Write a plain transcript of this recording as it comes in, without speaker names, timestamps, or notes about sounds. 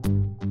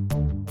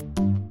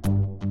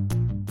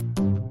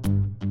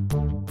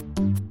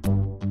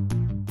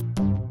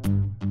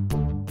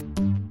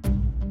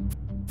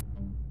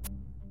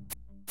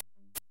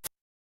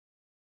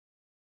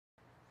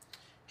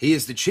He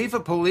is the chief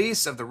of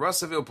police of the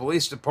Russellville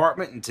Police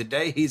Department, and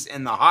today he's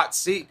in the hot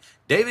seat.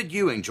 David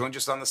Ewing joins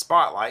us on the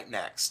Spotlight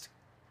next.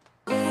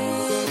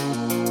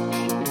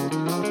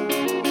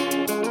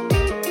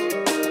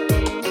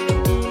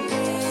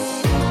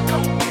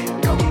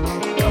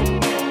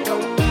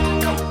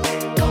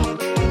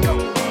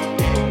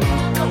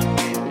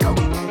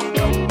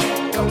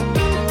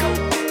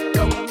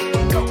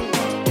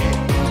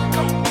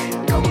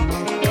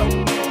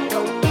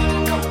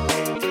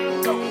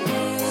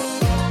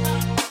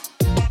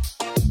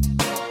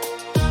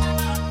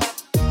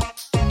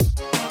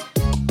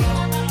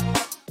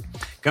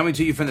 Coming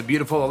to you from the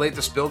beautiful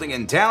Alathus building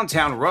in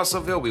downtown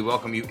Russellville, we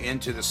welcome you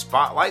into the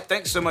Spotlight.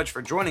 Thanks so much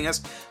for joining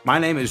us. My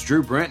name is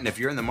Drew Brent, and if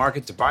you're in the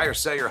market to buy or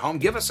sell your home,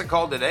 give us a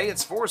call today.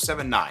 It's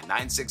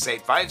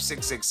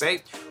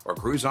 479-968-5668, or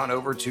cruise on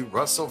over to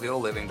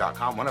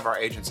russellvilleliving.com. One of our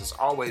agents is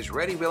always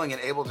ready, willing,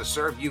 and able to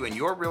serve you and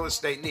your real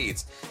estate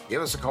needs.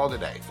 Give us a call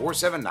today,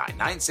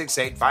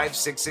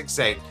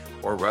 479-968-5668,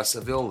 or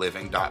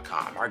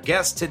russellvilleliving.com. Our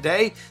guest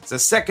today, it's the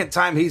second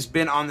time he's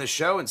been on the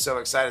show, and so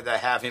excited to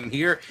have him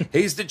here.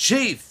 He's the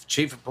Chief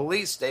of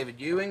Police, David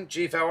Ewing.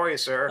 Chief, how are you,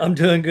 sir? I'm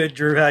doing good,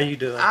 Drew. How you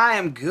doing? I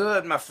am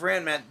good, my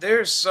friend, man.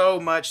 There's so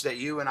much that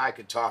you and I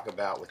could talk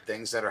about with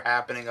things that are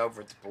happening over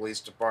at the police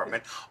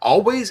department.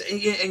 Always,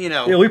 and you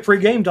know. Yeah, we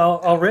pre-gamed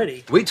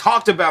already. We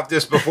talked about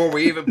this before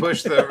we even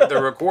pushed the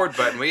record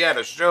button. We had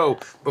a show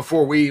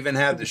before we even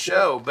had the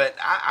show. But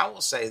I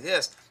will say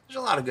this.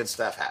 There's a lot of good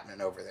stuff happening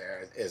over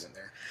there, isn't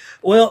there?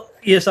 Well,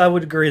 yes, I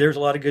would agree. There's a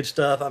lot of good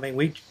stuff. I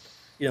mean,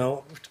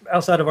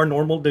 outside of our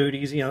normal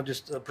duties,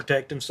 just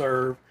protect and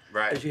serve.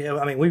 Right. As you have,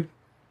 I mean,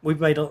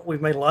 we've made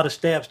a lot of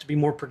steps to be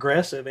more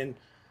progressive and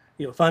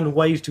find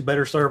ways to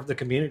better serve the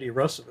community of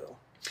Russellville.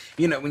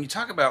 When you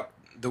talk about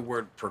the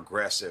word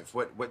progressive,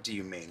 what do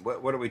you mean?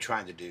 What are we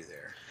trying to do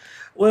there?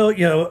 Well,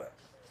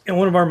 and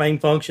one of our main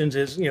functions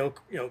is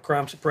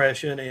crime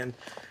suppression, and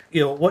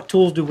what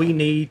tools do we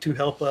need to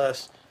help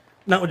us,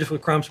 not just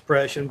with crime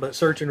suppression, but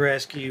search and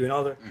rescue and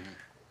other,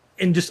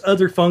 and just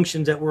other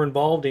functions that we're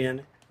involved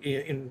in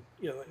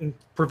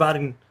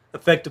providing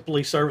effective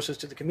police services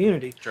to the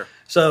community. Sure.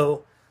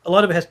 So a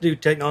lot of it has to do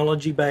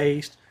technology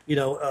based.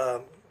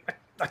 I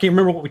can't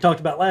remember what we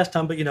talked about last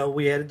time, but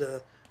we added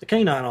the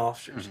canine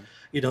officers.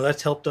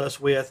 That's helped us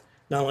with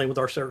not only with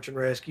our search and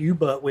rescue,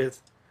 but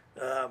with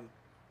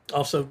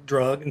also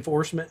drug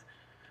enforcement.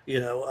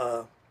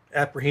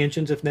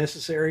 Apprehensions if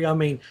necessary. I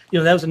mean,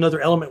 that was another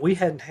element we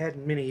hadn't had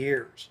in many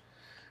years.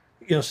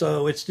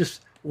 So it's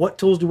just what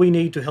tools do we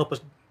need to help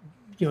us,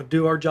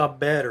 do our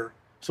job better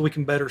so we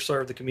can better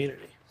serve the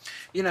community.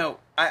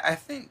 I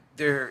think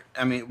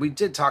we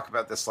did talk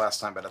about this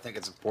last time, but I think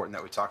it's important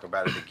that we talk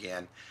about it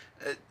again.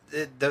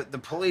 The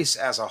police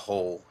as a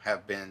whole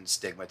have been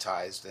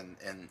stigmatized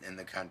in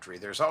the country.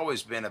 There's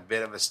always been a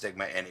bit of a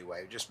stigma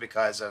anyway, just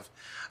because of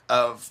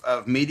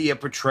media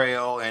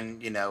portrayal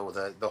and,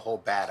 the whole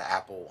bad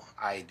apple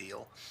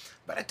ideal.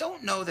 But I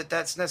don't know that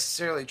that's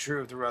necessarily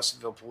true of the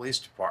Russellville Police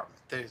Department.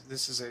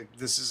 This is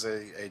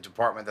a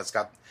department that's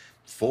got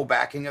full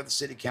backing of the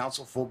city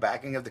council, full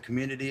backing of the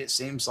community, it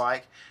seems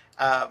like.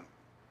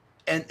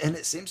 And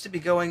it seems to be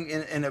going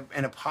in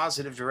a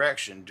positive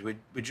direction.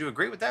 Would you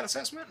agree with that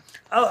assessment?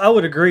 I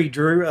would agree,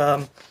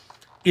 Drew.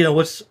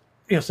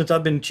 Since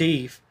I've been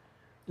chief,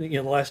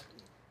 the last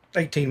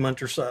 18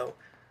 months or so,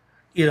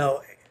 I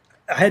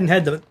hadn't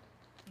had the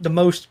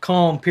most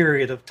calm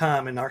period of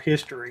time in our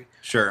history.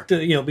 Sure.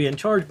 To be in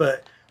charge.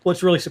 But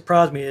what's really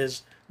surprised me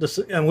is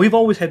and we've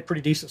always had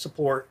pretty decent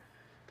support,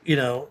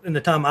 in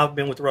the time I've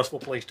been with the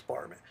Russellville Police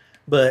Department.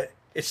 But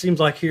it seems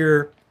like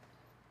here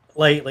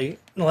lately,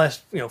 in the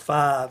last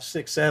 5,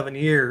 6, 7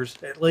 years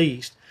at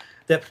least,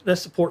 that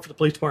support for the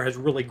police department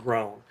has really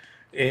grown.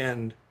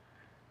 And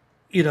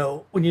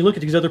when you look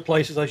at these other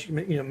places, like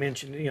you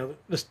mentioned,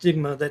 the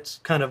stigma that's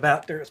kind of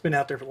out there, it's been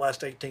out there for the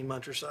last 18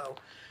 months or so.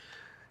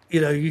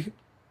 You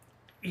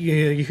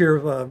hear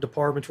of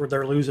departments where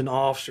they're losing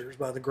officers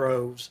by the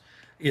groves.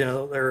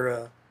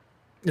 They're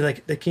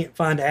they can't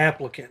find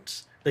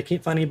applicants. They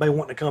can't find anybody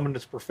wanting to come into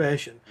this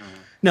profession.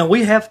 Now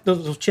we have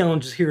those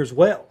challenges here as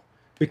well,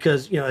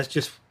 because it's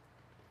just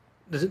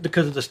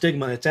because of the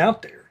stigma that's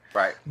out there.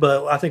 Right.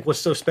 But I think what's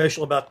so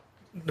special about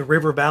the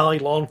River Valley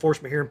law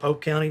enforcement here in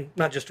Polk County,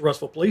 not just the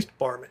Russellville Police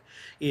Department,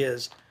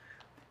 is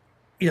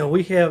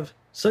we have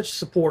such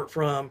support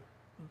from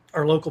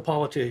our local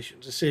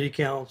politicians, the city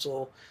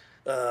council,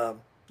 the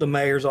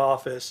mayor's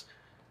office,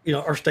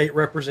 our state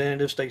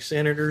representatives, state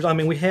senators. I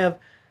mean, we have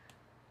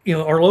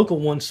our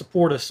local ones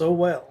support us so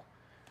well.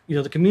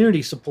 The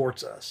community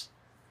supports us,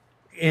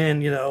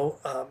 and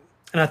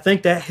and I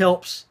think that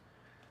helps.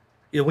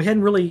 We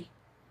hadn't really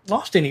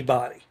lost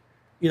anybody.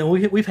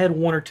 We've had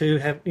one or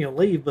two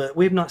leave, but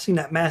we have not seen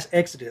that mass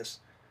exodus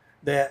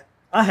that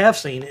I have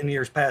seen in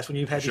years past when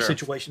you've had these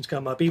situations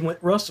come up, even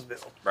with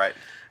Russellville. Right.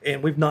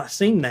 And we've not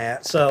seen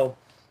that, so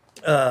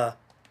I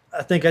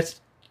think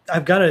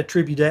I've got to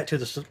attribute that to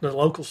the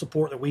local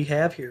support that we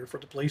have here for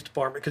the police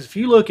department. Because if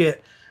you look at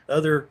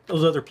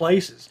those other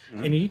places,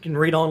 and you can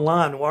read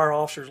online why our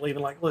officers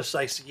leaving, like let's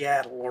say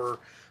Seattle or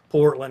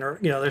Portland, or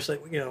they're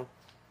saying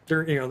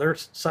they're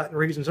citing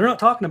reasons. They're not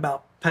talking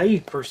about pay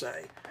per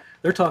se.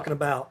 They're talking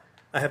about,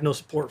 I have no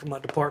support from my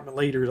department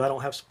leaders. I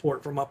don't have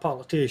support from my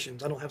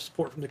politicians. I don't have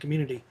support from the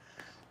community.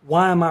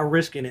 Why am I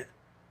risking it?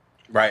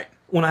 Right.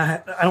 When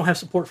I don't have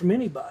support from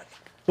anybody.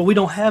 But we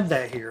don't have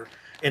that here,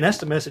 and that's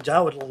the message I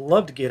would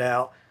love to get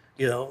out.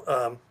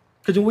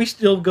 Because we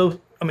still go.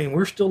 I mean,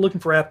 we're still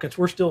looking for applicants.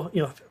 We're still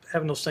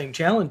having those same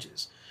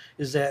challenges.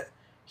 Is that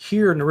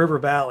here in the River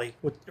Valley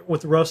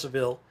with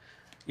Russellville?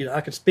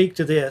 I can speak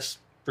to this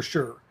for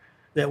sure,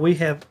 that we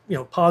have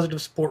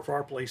positive support for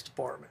our police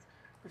department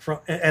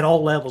at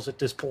all levels at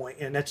this point,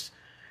 and that's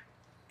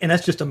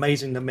just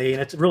amazing to me,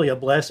 and it's really a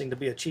blessing to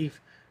be a chief,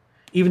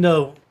 even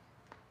though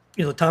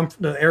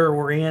the era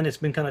we're in, it's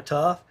been kind of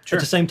tough. Sure.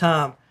 At the same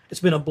time, it's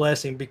been a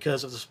blessing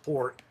because of the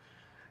support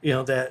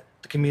that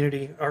the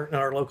community and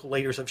our local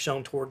leaders have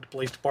shown toward the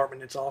police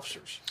department and its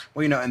officers.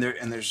 Well, and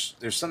there's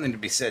something to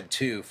be said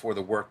too for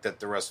the work that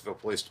the Russellville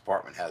Police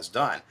Department has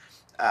done.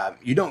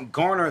 You don't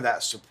garner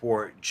that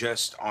support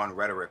just on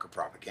rhetoric or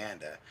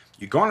propaganda.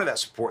 You garner that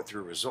support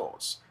through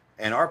results,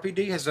 and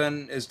RPD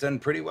has done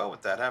pretty well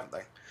with that, haven't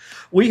they?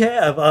 We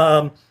have.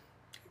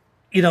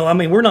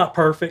 We're not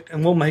perfect,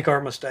 and we'll make our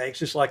mistakes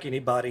just like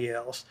anybody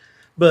else.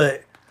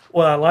 But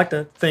what I like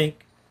to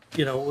think,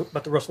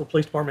 about the Russellville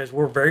Police Department is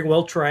we're very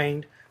well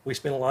trained. We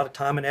spend a lot of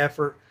time and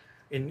effort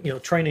in,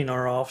 training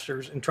our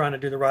officers and trying to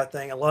do the right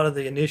thing. A lot of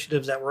the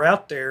initiatives that were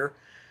out there,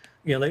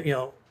 when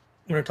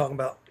we're talking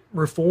about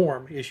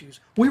reform issues,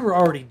 we were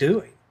already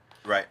doing.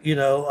 Right. We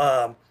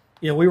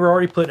were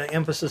already putting an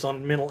emphasis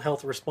on mental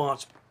health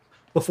response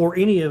before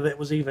any of it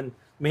was even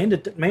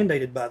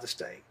mandated by the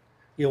state.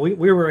 We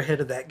were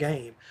ahead of that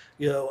game.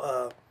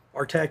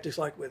 Our tactics,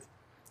 like with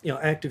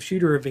active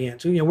shooter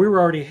events, we were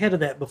already ahead of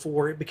that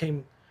before it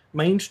became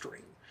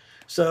mainstream.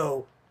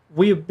 So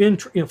we have been,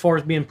 as far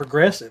as being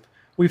progressive,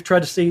 we've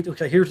tried to see,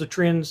 okay, here's the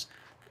trends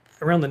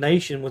around the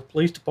nation with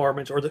police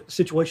departments or the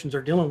situations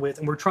they're dealing with,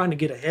 and we're trying to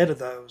get ahead of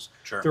those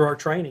through our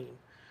training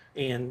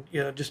and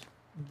just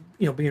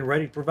being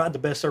ready to provide the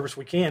best service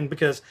we can.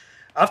 Because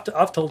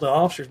I've told the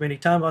officers many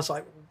times, I was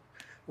like,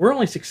 we're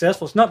only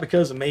successful. It's not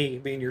because of me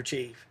being your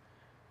chief.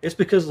 It's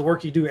because of the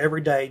work you do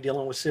every day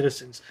dealing with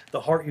citizens,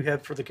 the heart you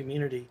have for the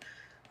community.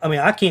 I mean,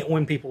 I can't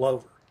win people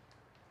over.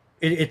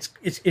 It's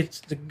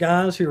the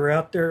guys who are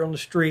out there on the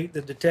street,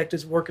 the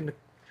detectives working the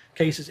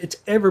cases. It's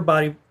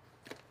everybody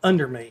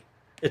under me.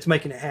 It's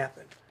making it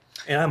happen,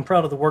 and I'm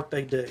proud of the work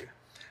they do.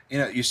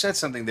 You said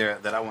something there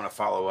that I want to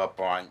follow up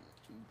on.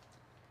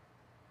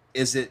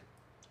 Is it,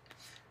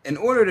 in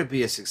order to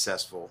be a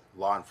successful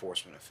law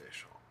enforcement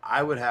official,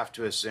 I would have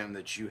to assume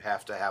that you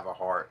have to have a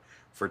heart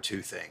for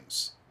two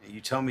things.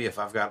 You tell me if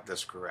I've got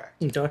this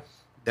correct. Okay.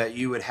 That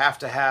you would have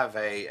to have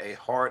a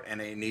heart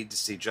and a need to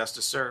see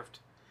justice served,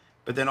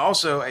 but then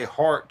also a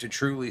heart to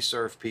truly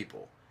serve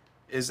people.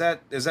 Is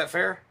that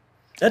fair?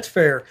 That's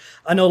fair.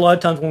 I know a lot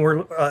of times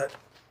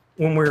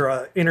when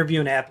we're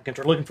interviewing applicants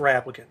or looking for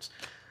applicants,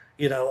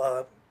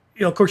 of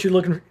course you're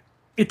looking.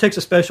 It takes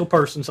a special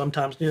person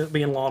sometimes to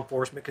be in law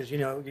enforcement because you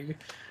have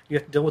to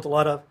deal with a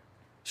lot of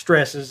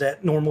stresses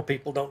that normal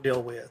people don't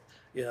deal with.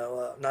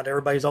 Not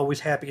everybody's always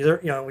happy.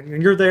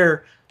 When you're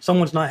there,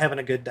 someone's not having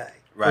a good day.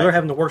 Right. Or they're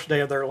having the worst day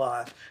of their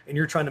life, and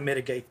you're trying to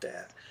mitigate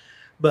that.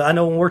 But I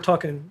know when we're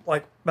talking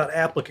like about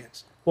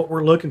applicants, what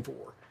we're looking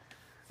for,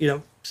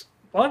 a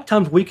lot of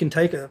times we can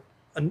take a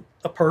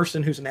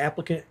person who's an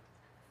applicant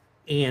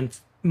and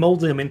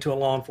mold them into a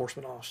law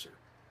enforcement officer.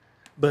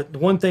 But the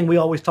one thing we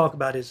always talk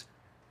about is,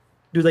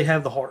 do they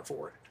have the heart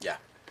for it? Yeah.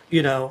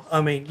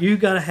 You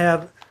got to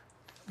have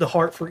the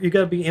heart for. You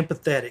got to be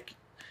empathetic.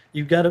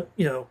 You've got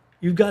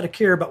to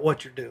care about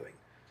what you're doing.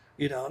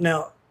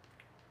 Now,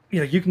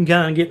 you can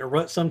kind of get in a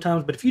rut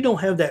sometimes, but if you don't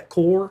have that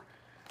core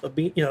of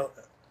being,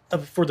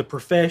 for the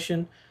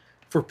profession,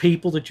 for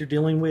people that you're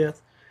dealing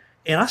with,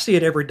 and I see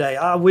it every day.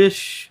 I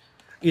wish,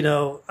 I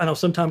know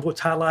sometimes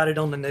what's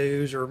highlighted on the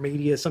news or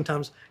media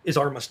sometimes is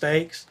our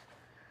mistakes,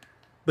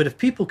 but if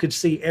people could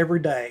see every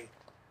day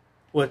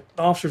what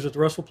officers at the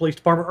Russellville Police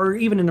Department or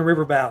even in the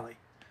River Valley,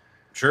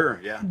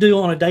 do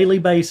on a daily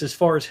basis, as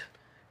far as,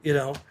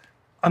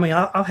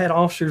 I've had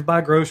officers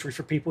buy groceries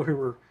for people who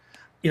were,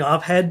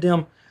 I've had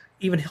them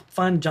even help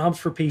find jobs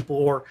for people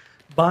or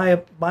buy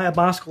a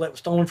bicycle that was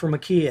stolen from a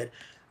kid,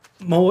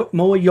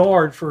 mow a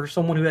yard for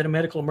someone who had a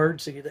medical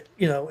emergency that,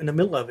 in the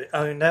middle of it.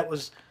 That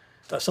was,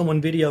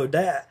 someone videoed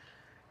that.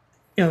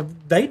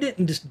 They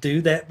didn't just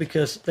do that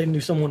because they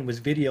knew someone was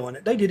videoing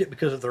it. They did it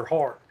because of their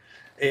heart.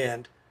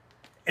 And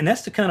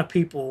that's the kind of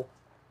people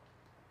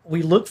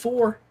we look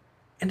for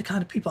and the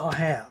kind of people I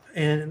have.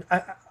 And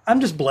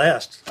I'm just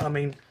blessed.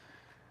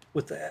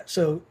 With that.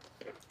 So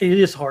it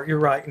is hard. You're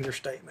right in your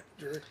statement.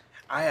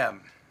 I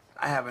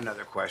have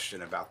another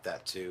question about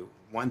that too.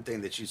 One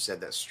thing that you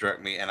said that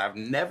struck me, and I've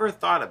never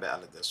thought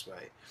about it this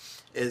way,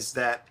 is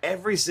that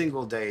every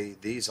single day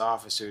these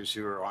officers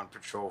who are on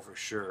patrol for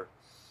sure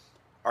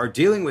are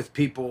dealing with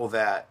people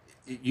that,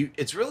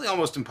 it's really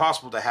almost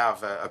impossible to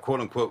have a quote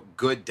unquote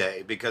good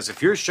day, because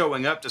if you're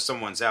showing up to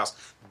someone's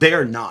house,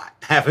 they're not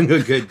having a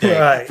good day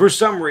Right. for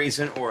some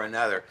reason or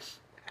another.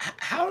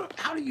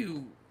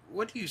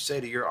 What do you say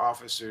to your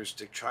officers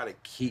to try to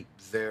keep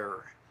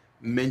their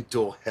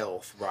mental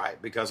health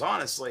right? Because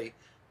honestly,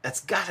 that's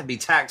got to be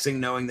taxing,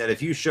 knowing that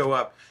if you show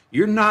up,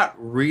 you're not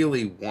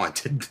really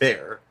wanted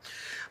there.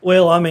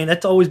 Well, I mean,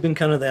 that's always been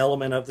kind of the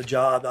element of the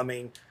job. I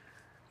mean,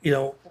 you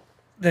know,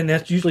 then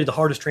that's usually the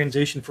hardest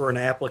transition for an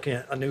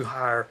applicant, a new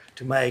hire,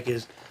 to make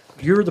is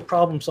you're the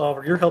problem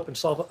solver. You're helping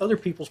solve other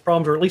people's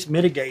problems, or at least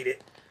mitigate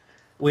it,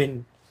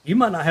 when you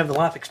might not have the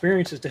life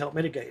experiences to help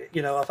mitigate it.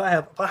 You know, if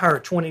I hire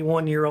a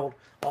 21-year-old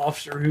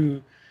officer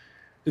who's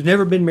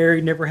never been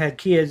married, never had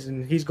kids,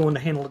 and he's going to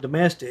handle a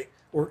domestic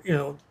or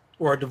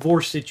a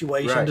divorce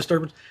situation, Right.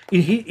 disturbance,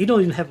 he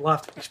don't even have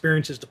life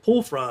experiences to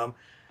pull from.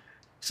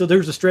 So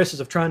there's the stresses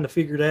of trying to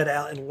figure that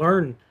out and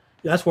learn.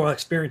 That's why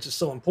experience is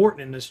so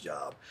important in this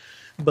job.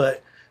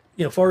 But,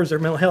 as far as their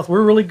mental health,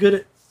 we're really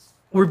good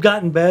we've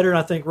gotten better. And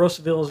I think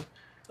Russellville's,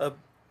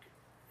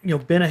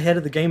 been ahead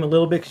of the game a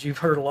little bit, because you've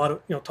heard a lot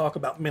of, talk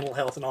about mental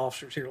health in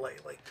officers here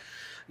lately.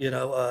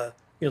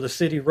 The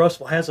city of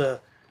Russellville has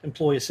a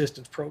employee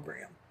assistance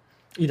program,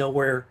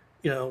 where,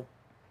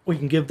 we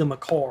can give them a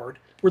card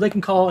where they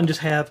can call and just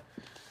have,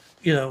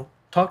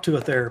 talk to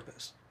a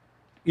therapist,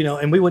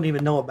 and we wouldn't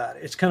even know about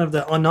it. It's kind of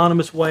the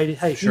anonymous way to,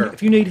 hey, Sure.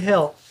 if you need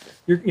help,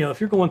 if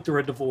you're going through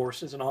a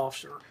divorce as an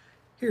officer,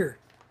 here,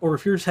 or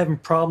if you're just having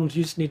problems,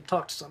 you just need to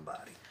talk to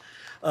somebody.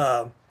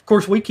 Of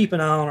course, we keep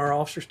an eye on our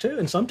officers too,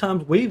 and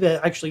sometimes we've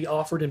actually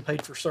offered and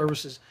paid for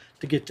services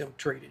to get them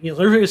treated.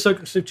 There's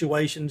certain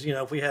situations,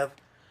 if we have,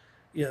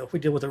 if we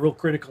deal with a real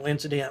critical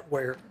incident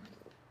where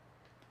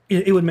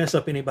it would mess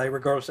up anybody,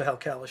 regardless of how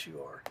callous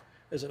you are,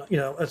 as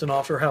an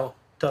officer, how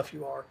tough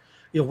you are.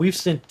 We've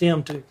sent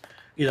them to,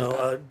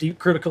 a deep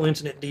critical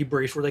incident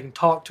debrief where they can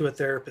talk to a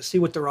therapist, see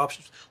what their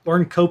options,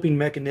 learn coping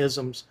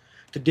mechanisms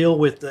to deal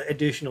with the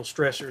additional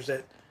stressors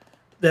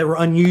that were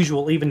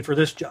unusual even for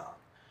this job.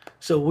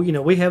 So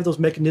we have those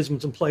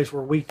mechanisms in place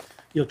where we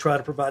try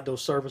to provide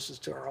those services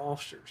to our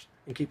officers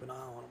and keep an eye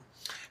on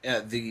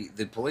them.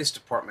 The police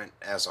department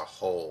as a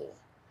whole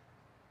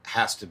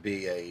has to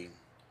be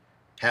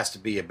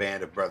a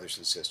band of brothers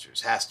and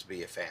sisters, has to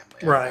be a family.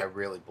 Right. I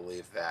really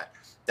believe that.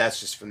 That's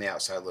just from the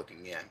outside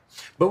looking in.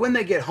 But when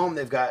they get home,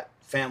 they've got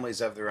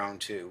families of their own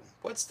too.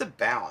 What's the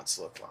balance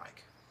look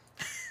like?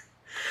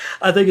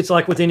 I think it's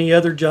like with any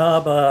other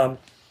job.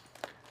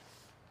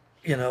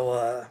 You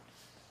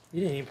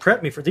didn't even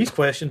prep me for these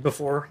questions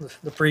before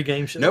the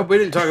pregame show. Nope, we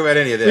didn't talk about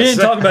any of this. We didn't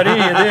talk about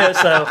any of this.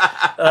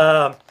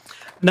 So,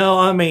 no,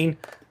 I mean,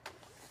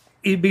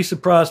 you'd be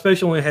surprised,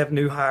 especially when we have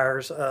new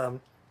hires.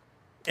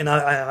 And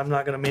I'm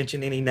not going to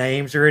mention any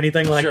names or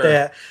anything like Sure.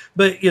 that.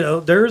 But,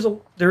 there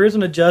is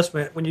an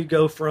adjustment when you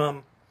go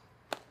from,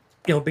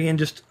 being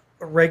just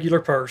a regular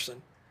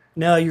person.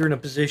 Now you're in a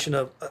position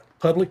of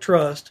public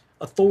trust,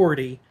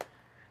 authority,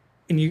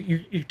 and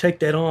you take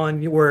that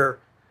on where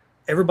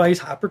everybody's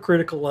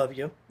hypercritical of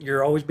you.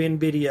 You're always being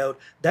videoed.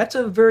 That's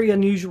a very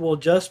unusual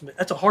adjustment.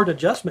 That's a hard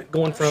adjustment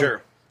going from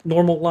Sure.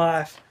 normal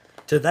life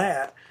to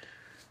that.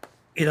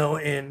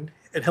 And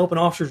helping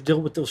officers deal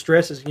with those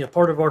stresses.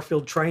 Part of our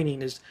field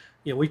training is,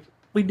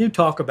 we do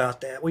talk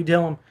about that. We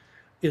tell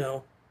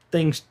them,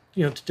 things,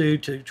 to do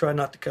to try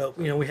not to cope.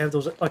 We have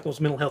those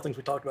mental health things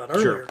we talked about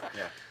earlier. Sure.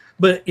 Yeah.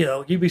 But,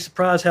 you'd be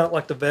surprised how,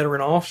 the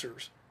veteran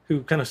officers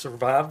who kind of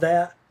survived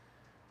that,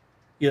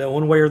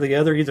 one way or the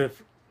other, either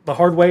the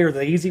hard way or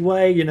the easy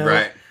way,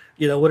 Right.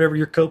 Whatever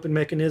your coping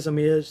mechanism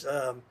is,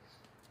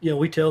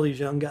 we tell these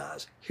young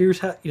guys, here's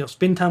how,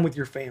 spend time with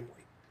your family.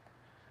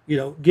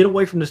 Get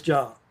away from this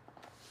job.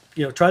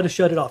 Try to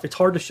shut it off. It's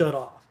hard to shut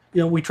off.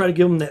 We try to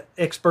give them that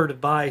expert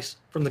advice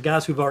from the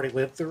guys who've already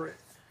lived through it.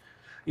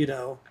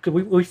 Because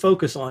we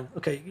focus on,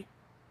 okay,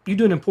 you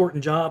do an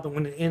important job, and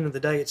when at the end of the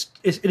day, it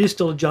is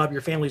still a job.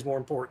 Your family's more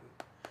important.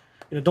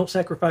 Don't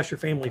sacrifice your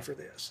family for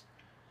this.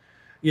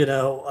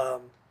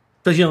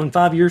 Because in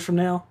 5 years from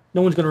now,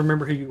 no one's going to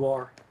remember who you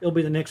are. It'll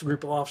be the next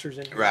group of officers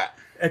in here Right.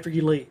 after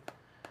you leave.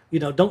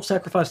 Don't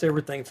sacrifice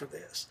everything for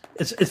this.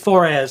 It's as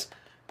far as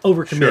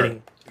overcommitting.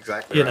 Sure.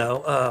 Exactly.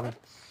 Right.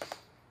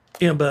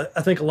 But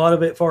I think a lot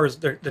of it, as far as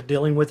they're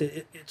dealing with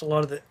it, it's a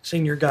lot of the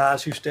senior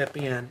guys who step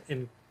in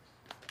and,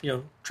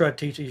 try to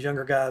teach these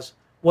younger guys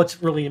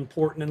what's really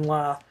important in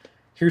life.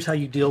 Here's how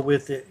you deal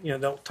with it.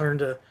 Don't turn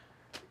to,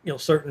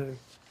 certain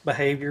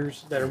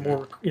behaviors that are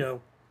more,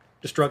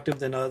 destructive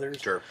than others.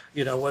 Sure.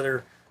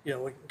 Whether, we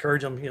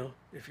encourage them,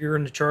 if you're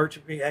in the church,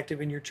 be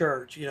active in your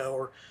church,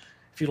 or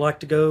if you like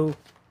to go,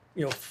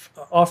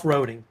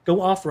 off-roading,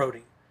 go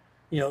off-roading,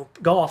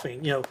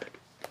 golfing,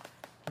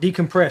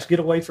 decompress, get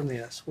away from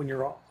this when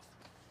you're off.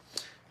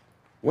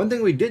 One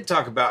thing we did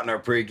talk about in our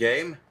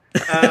pregame,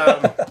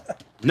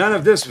 none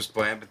of this was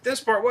planned, but this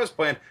part was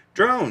planned.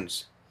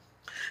 Drones.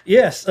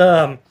 Yes.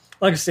 Like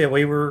I said,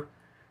 we're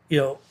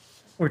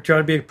trying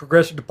to be a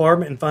progressive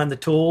department and find the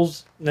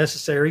tools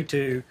necessary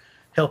to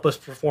help us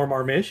perform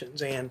our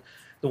missions. And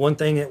the one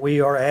thing that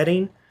we are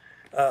adding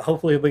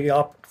hopefully it'll be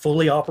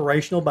fully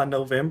operational by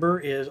November,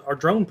 is our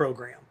drone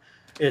program.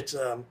 It's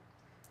a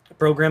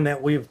program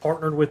that we've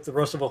partnered with the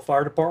Russellville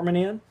Fire Department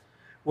in,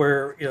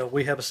 where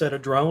we have a set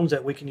of drones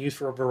that we can use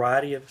for a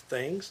variety of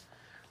things,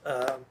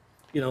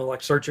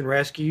 like search and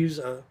rescues,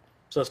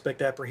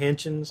 suspect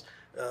apprehensions,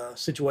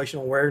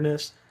 situational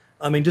awareness.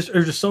 I mean, there's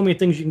just so many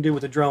things you can do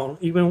with a drone,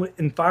 even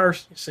in fire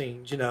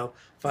scenes.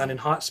 Finding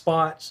hot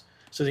spots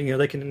so that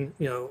they can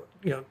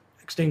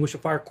extinguish a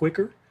fire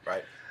quicker.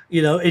 Right.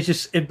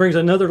 It brings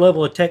another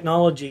level of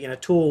technology and a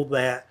tool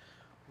that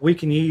we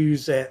can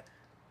use that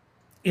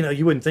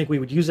you wouldn't think we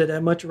would use it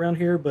that much around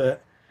here,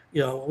 but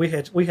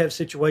we have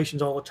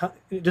situations all the time.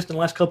 Just in the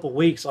last couple of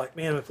weeks, like,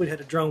 man, if we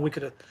had a drone, we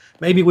could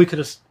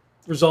have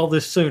resolved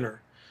this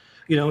sooner.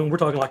 And we're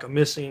talking like a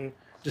missing,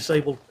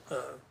 disabled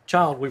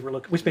child.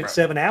 We spent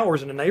 7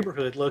 hours in the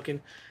neighborhood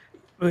looking,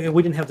 and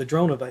we didn't have the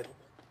drone available.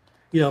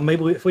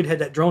 Maybe if we'd had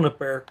that drone up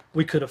there,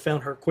 we could have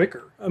found her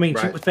quicker. I mean,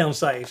 she was found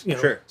safe.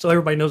 Sure. So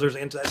everybody knows there's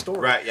an end to that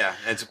story. Right. Yeah,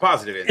 and it's a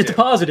positive end. It's a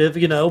positive,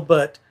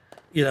 but.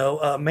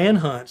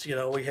 Manhunts.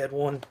 We had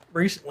one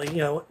recently.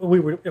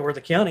 Where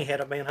the county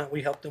had a manhunt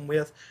we helped them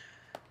with.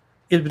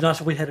 It'd be nice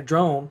if we had a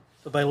drone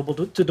available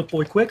to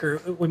deploy quicker.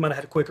 We might have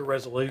had a quicker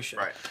resolution.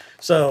 Right.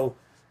 So,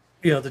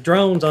 the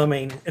drones. I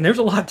mean, and there's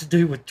a lot to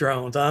do with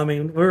drones. I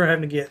mean, we're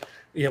having to get.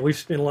 We've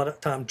spent a lot of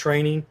time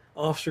training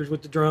officers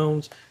with the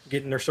drones,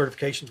 getting their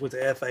certifications with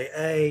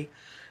the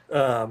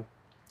FAA,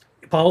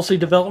 policy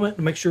development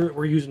to make sure that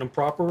we're using them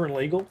proper and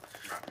legal.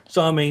 Right.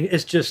 So, I mean,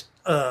 it's just.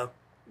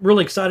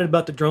 Really excited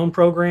about the drone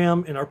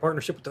program and our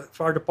partnership with the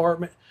fire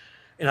department,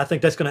 and I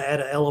think that's going to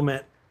add an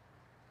element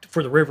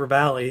for the River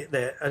Valley,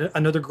 that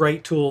another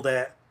great tool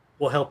that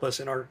will help us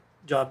in our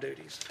job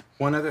duties.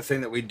 One other thing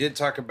that we did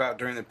talk about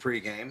during the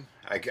pregame,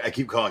 I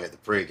keep calling it the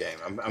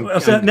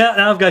pregame.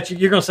 Now I've got you.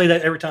 You're going to say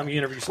that every time you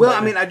interview somebody. Well,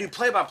 I mean, I do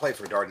play-by-play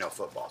for Dardanelle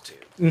football too,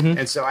 mm-hmm.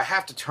 and so I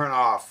have to turn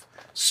off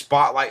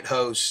spotlight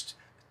host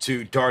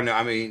to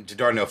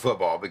Dardanelle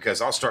football,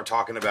 because I'll start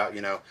talking about,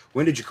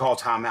 when did you call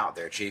timeout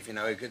there, Chief?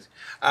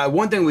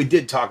 One thing we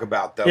did talk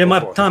about, though. Yeah, my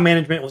time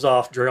management was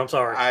off, Drew. I'm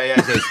sorry. I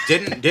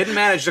didn't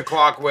manage the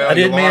clock well. I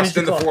didn't manage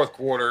in the fourth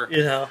quarter.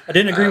 I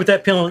didn't agree with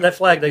that penalty, that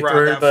flag they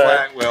threw.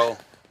 Flag, well,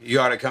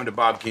 you ought to come to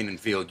Bob Keenan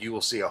Field. You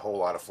will see a whole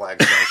lot of flags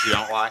that you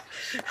don't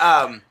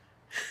like.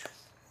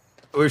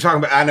 We were talking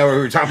about. I know what we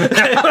were talking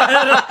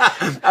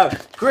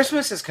about.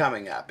 Christmas is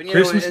coming up, and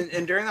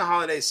and during the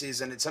holiday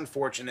season, it's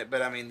unfortunate,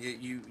 but I mean,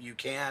 you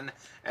can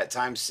at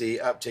times see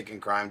uptick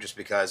in crime just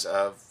because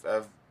of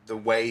the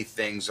way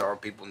things are.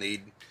 People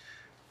need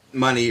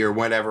money or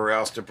whatever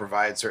else to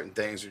provide certain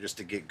things, or just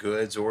to get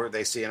goods, or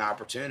they see an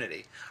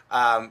opportunity.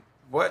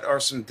 What are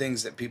some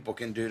things that people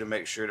can do to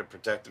make sure to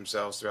protect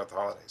themselves throughout the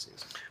holiday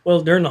season?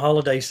 Well, during the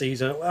holiday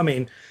season, I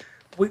mean,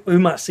 we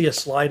might see a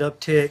slight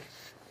uptick.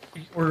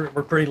 We're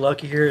pretty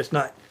lucky here. It's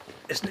not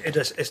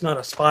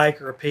a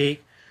spike or a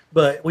peak,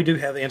 but we do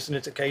have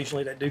incidents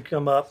occasionally that do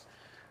come up,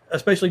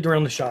 especially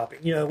during the shopping.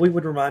 We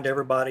would remind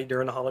everybody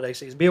during the holiday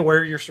season, be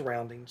aware of your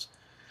surroundings.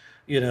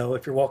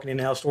 If you're walking in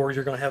and out of stores,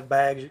 you're going to have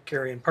bags, you're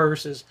carrying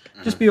purses.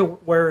 Mm-hmm. Just be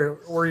aware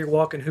where you're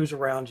walking, who's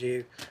around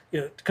you.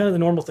 Kind of the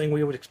normal thing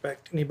we would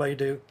expect anybody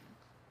to do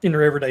in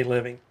their everyday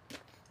living.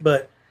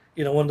 But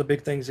one of the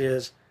big things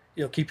is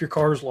keep your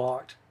cars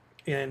locked,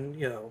 and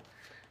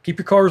keep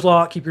your cars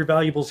locked, keep your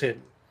valuables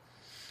hidden.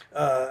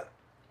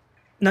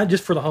 Not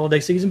just for the holiday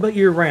season, but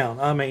year round.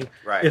 I mean,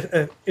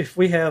 right. if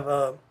we have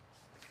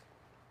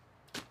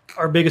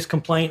our biggest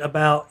complaint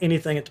about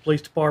anything at the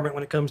police department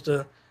when it comes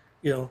to,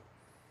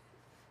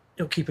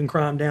 keeping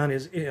crime down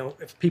is,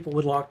 if people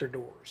would lock their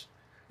doors.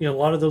 A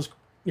lot of those,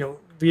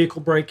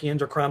 vehicle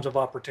break-ins are crimes of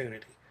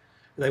opportunity.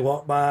 They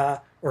walk by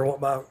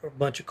a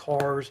bunch of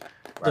cars.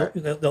 Right.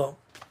 They'll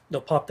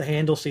pop the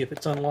handle, see if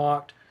it's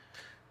unlocked.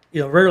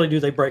 Rarely do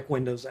they break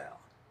windows out.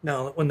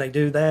 Now, when they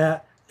do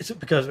that, it's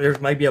because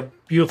there's maybe a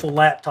beautiful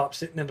laptop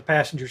sitting in the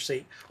passenger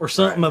seat, or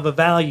something of a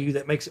value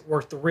that makes it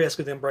worth the risk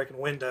of them breaking a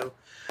window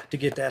to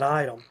get that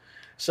item.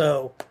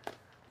 So,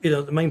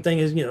 the main thing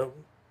is, be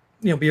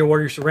aware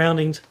of your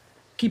surroundings,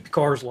 keep your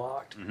cars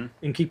locked, mm-hmm.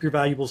 and keep your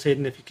valuables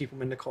hidden if you keep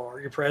them in the car,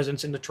 your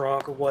presents in the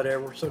trunk or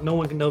whatever, so no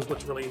one knows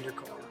what's really in your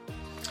car.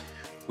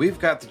 We've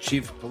got the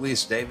Chief of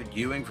Police, David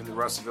Ewing, from the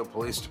Russellville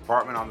Police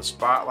Department on the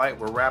spotlight.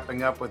 We're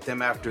wrapping up with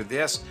him after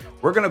this.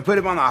 We're going to put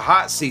him on the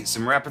hot seat,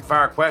 some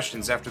rapid-fire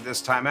questions after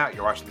this timeout.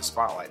 You're watching the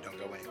Spotlight. Don't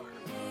go anywhere.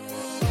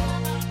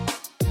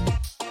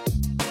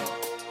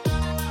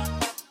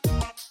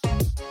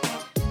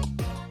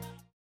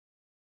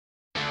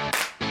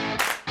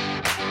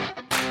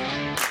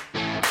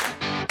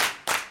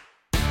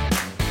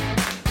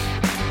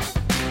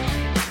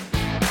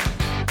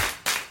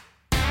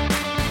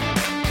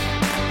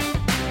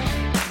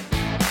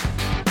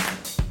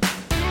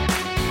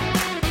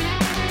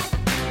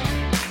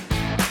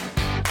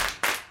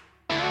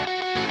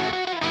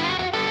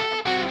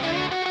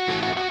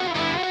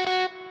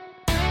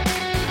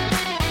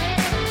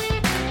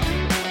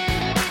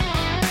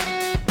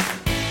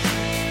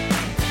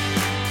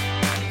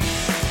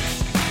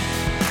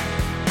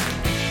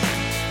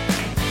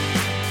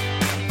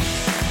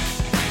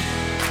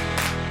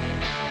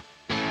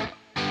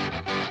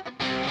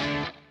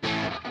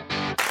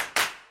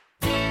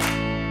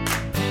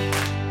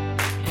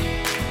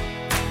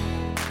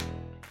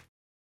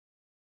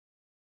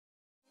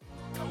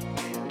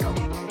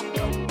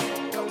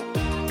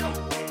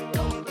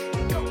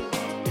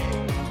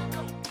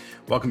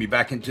 Welcome you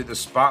back into the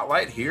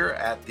spotlight here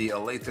at the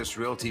Alathus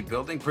Realty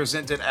building,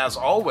 presented as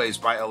always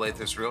by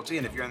Alathus Realty.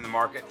 And if you're in the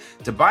market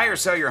to buy or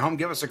sell your home,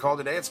 give us a call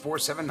today. It's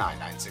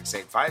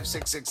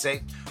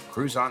 479-968-5668.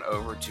 Cruise on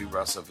over to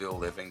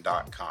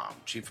RussellvilleLiving.com.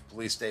 Chief of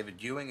Police David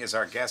Ewing is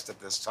our guest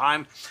at this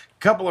time.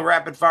 Couple of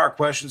rapid fire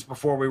questions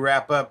before we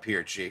wrap up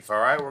here, Chief.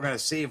 All right, we're going to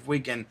see if we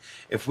can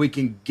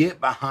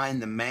get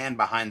behind the man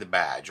behind the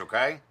badge.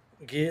 Okay.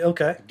 Yeah,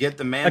 okay. Get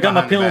the man. I got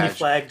my penalty badge.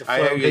 flag to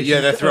throw.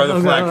 They throw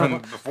the flag from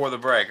before the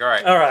break. All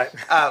right. All right.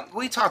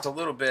 We talked a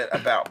little bit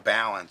about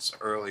balance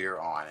earlier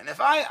on, and if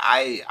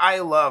I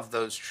love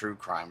those true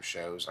crime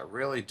shows, I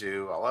really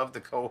do. I love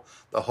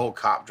the whole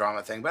cop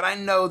drama thing, but I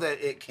know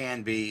that it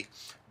can be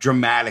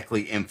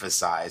dramatically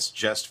emphasized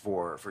just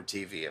for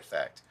TV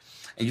effect.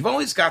 And you've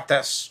always got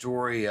that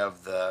story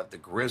of the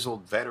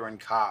grizzled veteran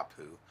cop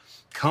who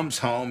comes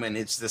home and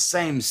it's the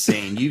same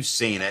scene. You've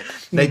seen it.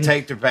 They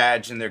take their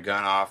badge and their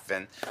gun off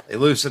and they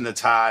loosen the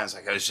tie. And it's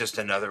like, oh, it's just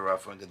another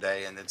rough one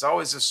today. And it's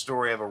always a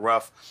story of a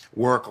rough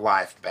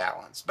work-life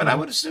balance. But I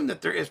would assume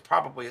that there is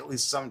probably at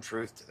least some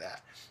truth to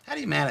that. How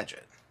do you manage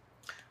it?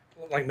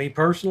 Like me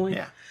personally?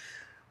 Yeah.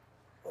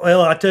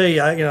 Well, I tell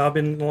you, I've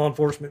been in law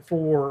enforcement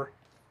for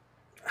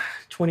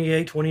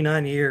 28,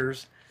 29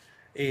 years.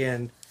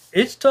 And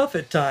it's tough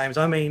at times.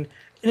 I mean,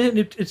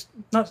 it's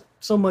not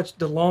so much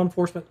the law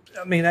enforcement.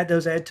 I mean, that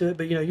does add to it.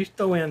 But, you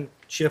throw in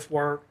shift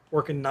work,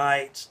 working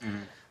nights,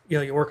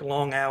 you're working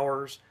long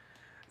hours.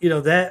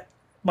 That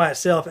by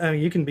itself, I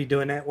mean, you can be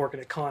doing that working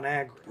at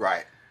ConAgra.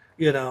 Right.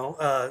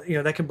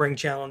 That can bring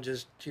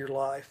challenges to your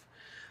life.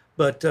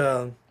 But,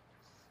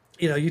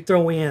 you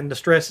throw in the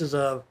stresses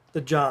of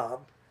the job,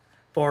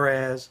 far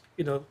as,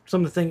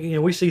 some of the things,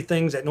 we see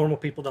things that normal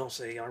people don't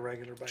see on a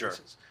regular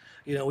basis.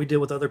 Sure. We deal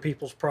with other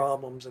people's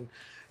problems. And,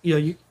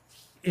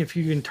 if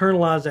you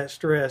internalize that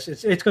stress,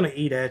 it's going to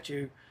eat at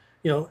you.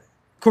 Of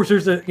course,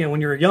 there's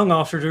when you're a young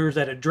officer, there's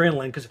that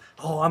adrenaline because,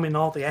 I'm in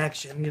all the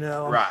action,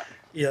 Right.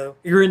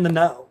 You're in the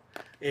know.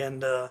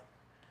 And but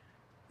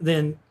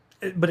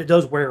it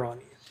does wear on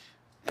you.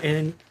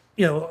 And,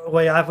 the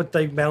way I would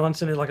think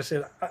balancing it, like I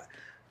said,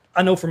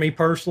 I know for me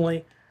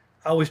personally,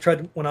 I always tried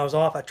to, when I was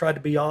off, I tried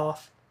to be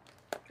off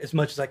as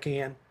much as I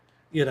can,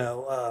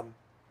 when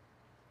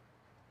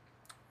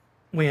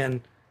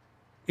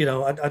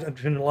I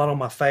depend a lot on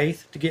my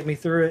faith to get me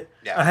through it.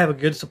 Yeah. I have a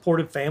good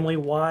supportive family,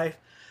 wife.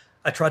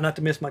 I try not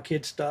to miss my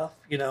kids' stuff.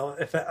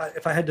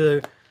 If I had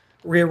to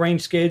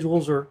rearrange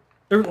schedules a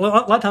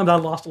lot of times I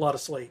lost a lot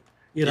of sleep.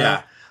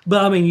 Yeah.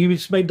 But I mean, you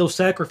just made those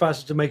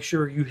sacrifices to make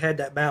sure you had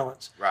that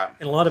balance. Right.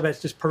 And a lot of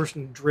that's just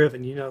person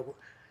driven.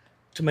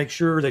 To make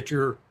sure that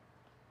you're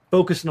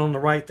focusing on the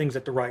right things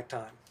at the right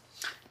time.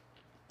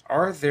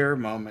 Are there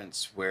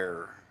moments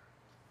where?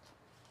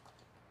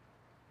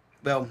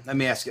 Well, let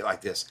me ask it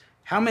like this.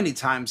 How many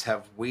times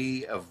have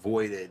we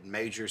avoided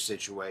major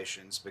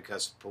situations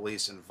because of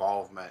police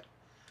involvement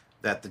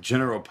that the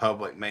general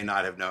public may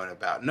not have known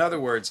about? In other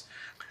words,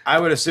 I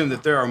would assume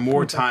that there are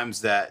more times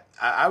that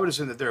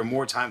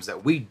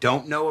we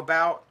don't know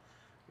about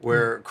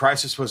where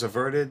crisis was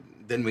averted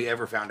than we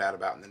ever found out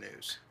about in the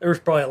news. There's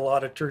probably a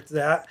lot of truth to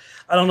that.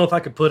 I don't know if I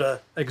could put an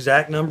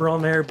exact number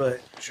on there,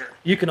 but sure,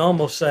 you can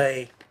almost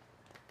say,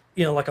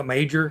 like a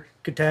major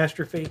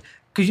catastrophe,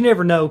 because you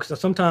never know. Because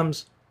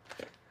sometimes,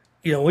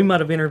 we might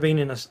have intervened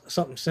in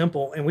something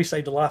simple and we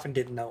saved a life and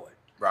didn't know it.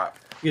 Right.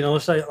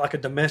 Let's say like a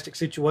domestic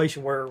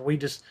situation where we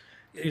just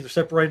either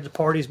separated the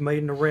parties,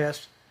 made an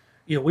arrest.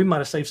 We might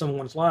have saved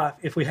someone's life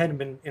if we hadn't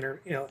been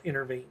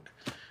intervened.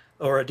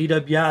 Or a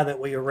DWI that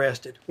we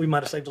arrested, we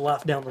might have saved a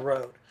life down the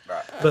road.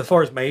 Right. But as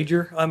far as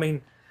major, I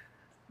mean,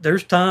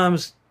 there's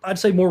times, I'd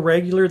say more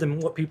regular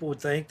than what people would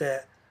think,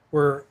 that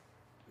where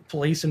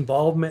police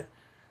involvement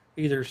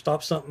either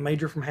stops something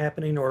major from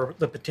happening or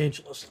the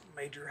potential of something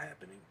major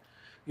happening.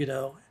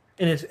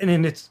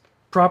 And it's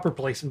proper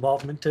police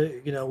involvement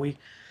too. We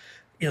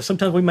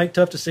sometimes we make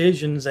tough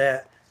decisions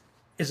that,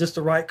 is this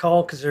the right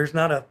call? Because there's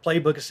not a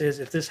playbook that says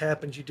if this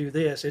happens, you do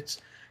this.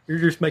 You're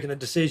just making a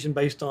decision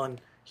based on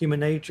human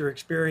nature,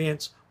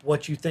 experience,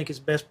 what you think is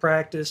best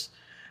practice,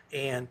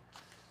 and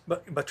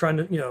but trying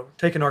to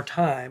taking our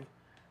time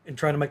and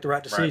trying to make the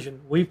right decision.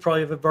 Right. We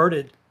probably have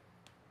averted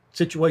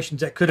situations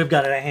that could have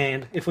got out of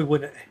hand if we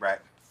wouldn't. Right.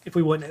 If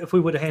we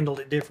would have handled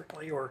it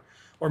differently, or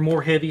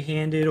more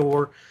heavy-handed,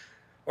 or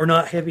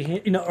not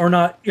heavy-handed, or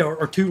not,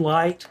 or too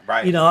light.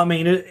 Right. I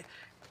mean,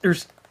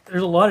 there's a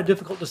lot of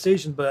difficult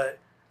decisions, but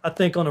I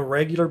think on a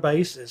regular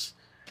basis,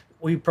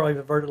 we probably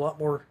have averted a lot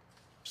more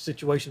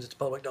situations that the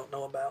public don't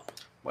know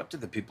about. What do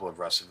the people of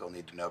Russellville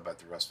need to know about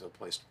the Russellville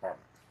Police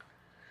Department?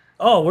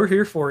 Oh, we're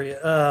here for you.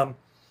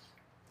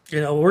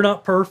 We're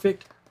not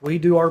perfect. We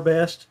do our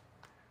best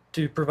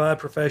to provide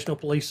professional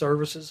police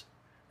services.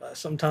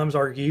 Sometimes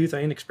our youth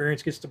and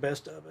experience gets the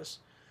best of us,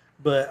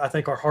 but I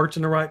think our heart's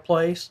in the right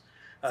place.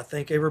 I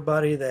think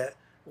everybody that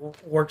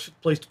works at the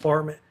police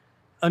department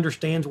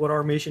understands what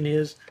our mission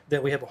is,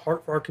 that we have a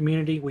heart for our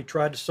community. We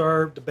try to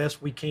serve the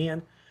best we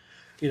can.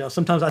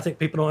 Sometimes I think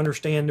people don't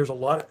understand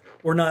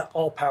we're not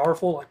all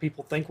powerful like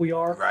people think we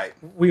are. Right.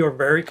 We are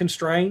very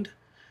constrained.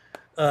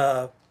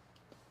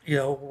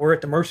 we're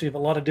at the mercy of a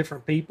lot of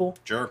different people.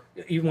 Sure.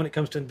 Even when it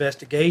comes to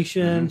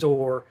investigations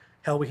or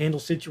how we handle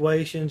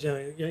situations,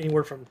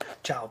 anywhere from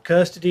child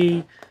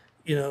custody,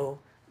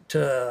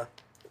 to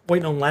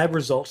waiting on lab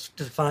results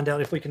to find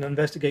out if we can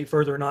investigate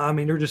further or not. I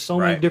mean, there are just so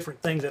many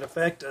different things that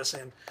affect us,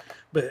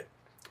 but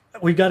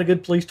we've got a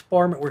good police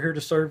department. We're here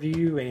to serve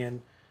you,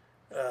 and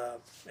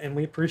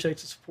we appreciate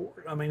the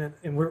support. I mean,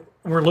 and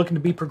we're looking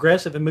to be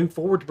progressive and move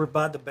forward to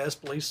provide the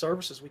best police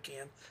services we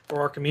can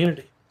for our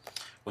community.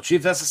 Well,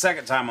 Chief, that's the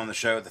second time on the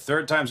show. The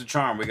third time's a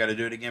charm. We got to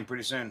do it again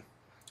pretty soon.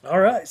 All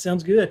right,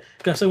 sounds good.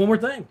 Can I say one more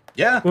thing?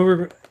 Yeah.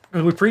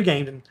 When we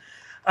pre-gamed, and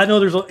I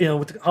know there's with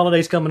the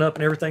holidays coming up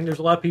and everything, there's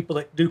a lot of people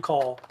that do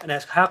call and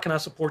ask, how can I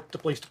support the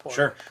police department?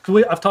 Sure.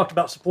 Because I've talked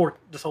about support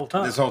this whole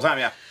time.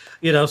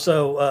 Yeah.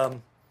 So a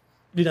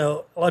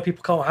lot of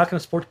people call, how can I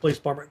support the police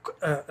department?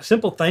 A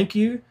simple thank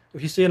you.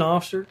 If you see an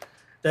officer,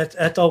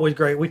 that's always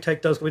great. We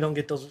take those. We don't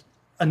get those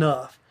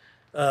enough.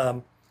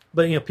 But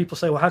people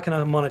say, well, how can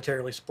I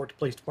monetarily support the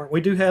police department?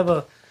 We do have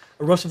a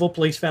Russellville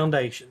Police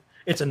Foundation.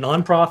 It's a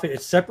nonprofit.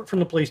 It's separate from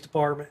the police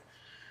department,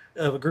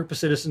 of a group of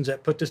citizens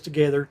that put this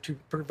together to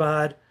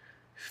provide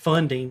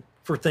funding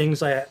for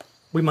things that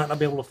we might not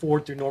be able to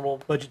afford through normal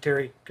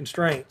budgetary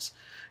constraints.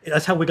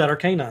 That's how we got our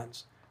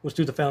canines, was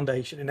through the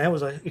foundation, and that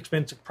was an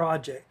expensive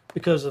project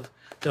because of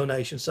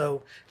donations.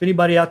 So if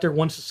anybody out there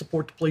wants to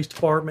support the police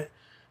department,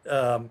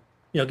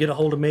 get a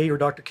hold of me or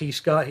Dr. Keith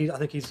Scott. I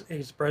think he's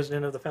the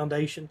president of the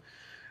foundation,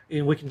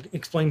 and we can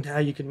explain how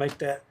you can make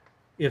that.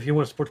 If you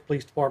want to support the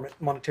police department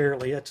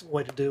monetarily, that's the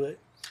way to do it.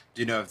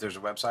 Do you know if there's a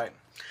website?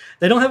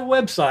 They don't have a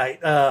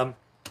website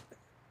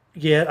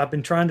yet. I've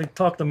been trying to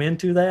talk them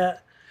into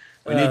that.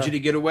 We need you to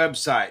get a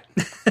website.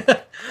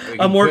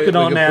 I'm working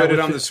on that. Put it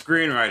on the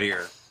screen right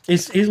here.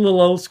 He's a little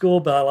old school,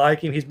 but I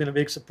like him. He's been a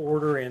big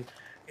supporter, and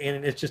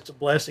it's just a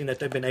blessing that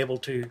they've been able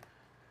to,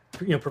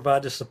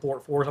 provide this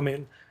support for us. I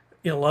mean,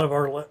 a lot of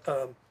our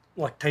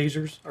like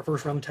tasers, our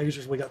first round of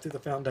tasers we got through the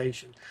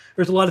foundation.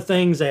 There's a lot of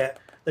things that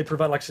they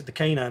provide, like I said, the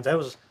canines. That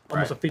was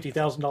almost a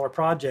 $50,000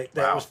 project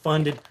that was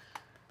funded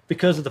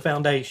because of the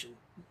foundation.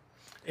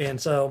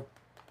 And so,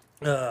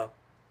 and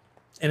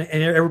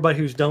everybody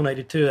who's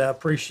donated to it, I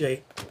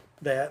appreciate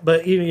that.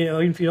 But even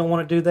if you don't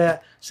want to do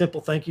that,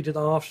 simple thank you to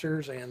the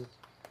officers, and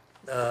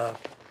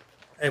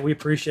we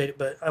appreciate it.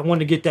 But I wanted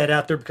to get that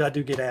out there because I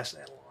do get asked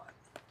that a lot.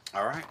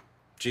 All right,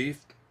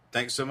 Chief.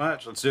 Thanks so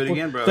much. Let's do it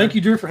again, brother. Thank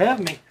you, Drew, for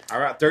having me. All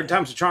right. Third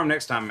time's a charm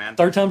next time, man.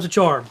 Third time's a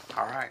charm.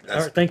 All right. All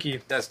right. Thank you.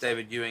 That's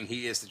David Ewing.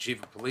 He is the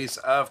Chief of Police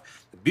of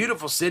the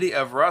beautiful city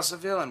of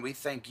Russellville, and we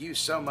thank you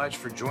so much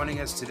for joining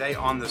us today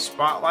on The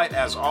Spotlight,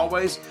 as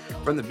always,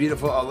 from the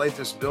beautiful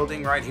Alathus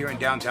building right here in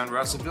downtown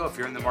Russellville. If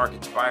you're in the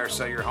market to buy or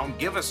sell your home,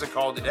 give us a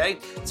call today.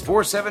 It's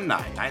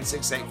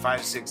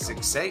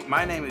 479-968-5668.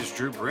 My name is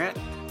Drew Brent.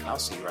 I'll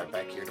see you right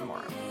back here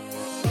tomorrow.